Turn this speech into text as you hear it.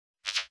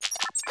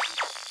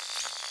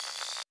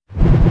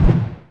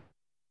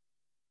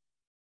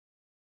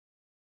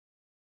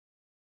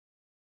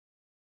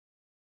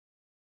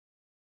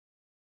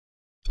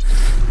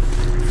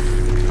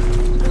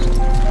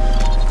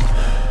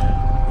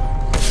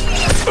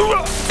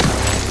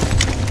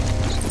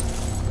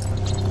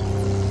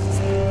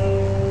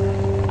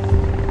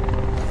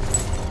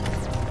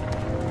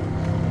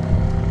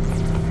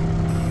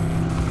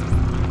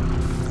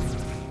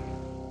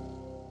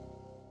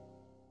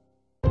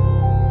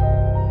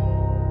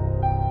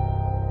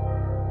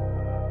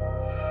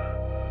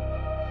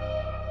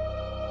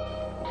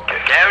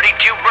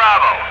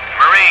Bravo.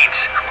 Marines,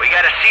 we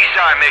got a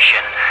CSAR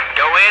mission.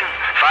 Go in,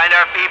 find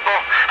our people,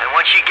 and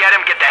once you get them,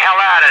 get the hell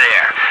out of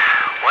there.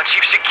 Once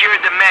you've secured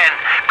the men,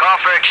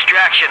 call for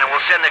extraction and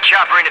we'll send the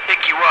chopper in to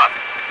pick you up.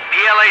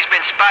 PLA's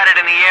been spotted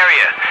in the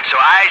area, so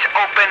eyes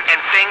open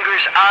and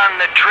fingers on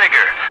the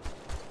trigger.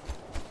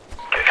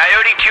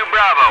 Coyote 2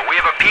 Bravo, we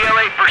have a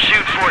PLA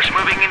pursuit force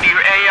moving into your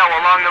AO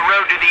along the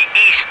road to the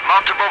east.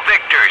 Multiple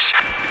victors.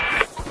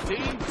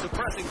 Team,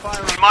 suppressing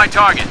fire on my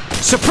target.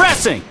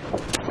 Suppressing!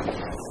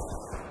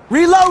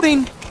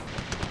 Reloading!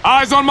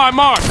 Eyes on my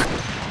mark!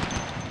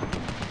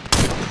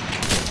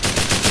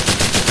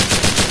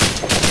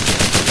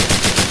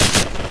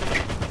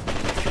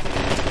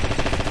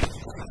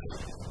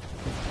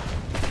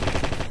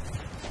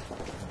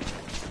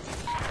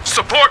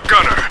 Support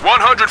gunner,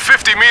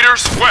 150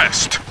 meters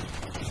west.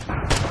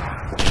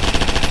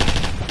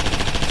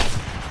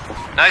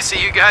 Nice of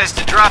you guys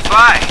to drop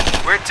by.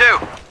 Where to?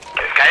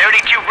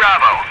 Coyote 2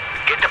 Bravo,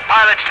 get the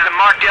pilots to the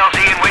marked LZ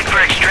and wait for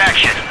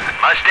extraction.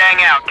 Mustang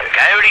out.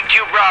 Coyote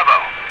 2 Bravo,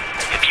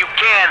 if you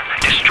can,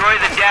 destroy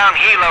the down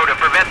helo to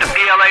prevent the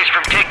PLAs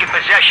from taking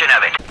possession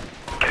of it.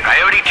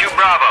 Coyote 2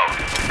 Bravo,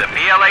 the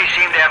PLA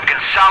seem to have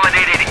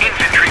consolidated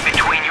infantry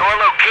between your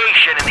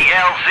location and the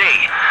LZ.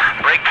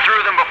 Break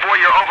through them before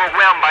you're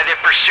overwhelmed by their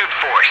pursuit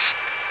force.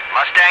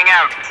 Mustang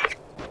out.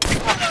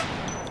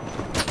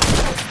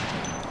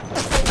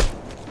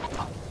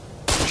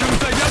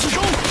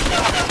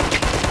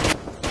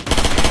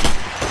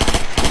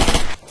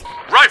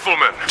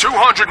 Rifleman,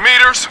 200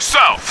 meters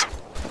south.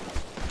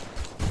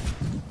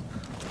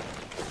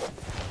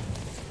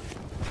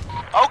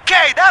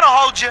 Okay, that'll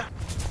hold you.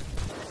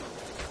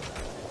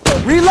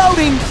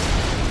 Reloading!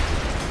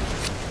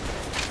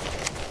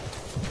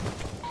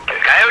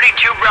 Coyote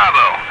 2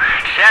 Bravo,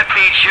 sat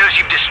feed shows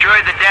you've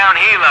destroyed the down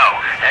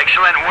helo.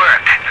 Excellent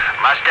work.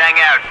 Mustang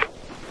out.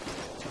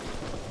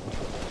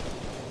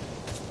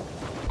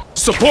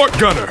 Support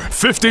gunner,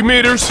 50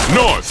 meters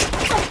north.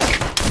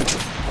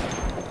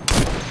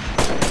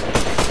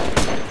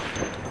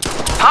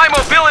 High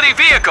mobility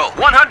vehicle,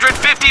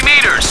 150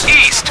 meters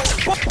east.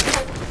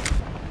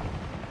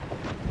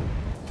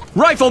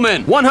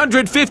 Rifleman,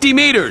 150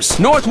 meters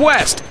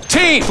northwest.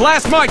 Team,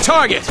 blast my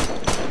target.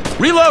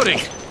 Reloading.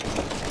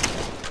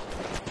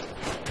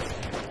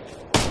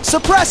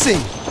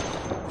 Suppressing.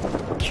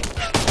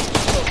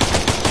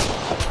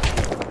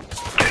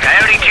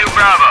 Coyote 2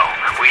 Bravo,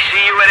 we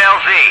see you at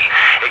LZ.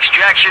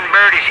 Extraction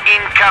bird is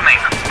incoming.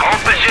 Hold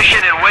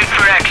position and wait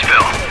for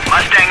exfil.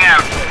 Mustang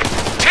out.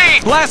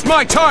 Team, Blast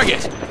my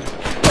target.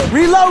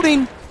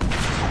 Reloading.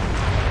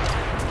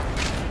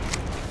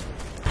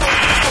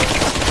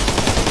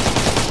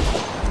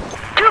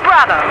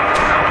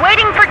 Bravo,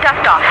 waiting for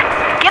dust off.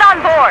 Get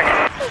on board.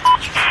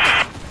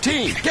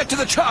 Team, get to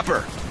the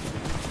chopper.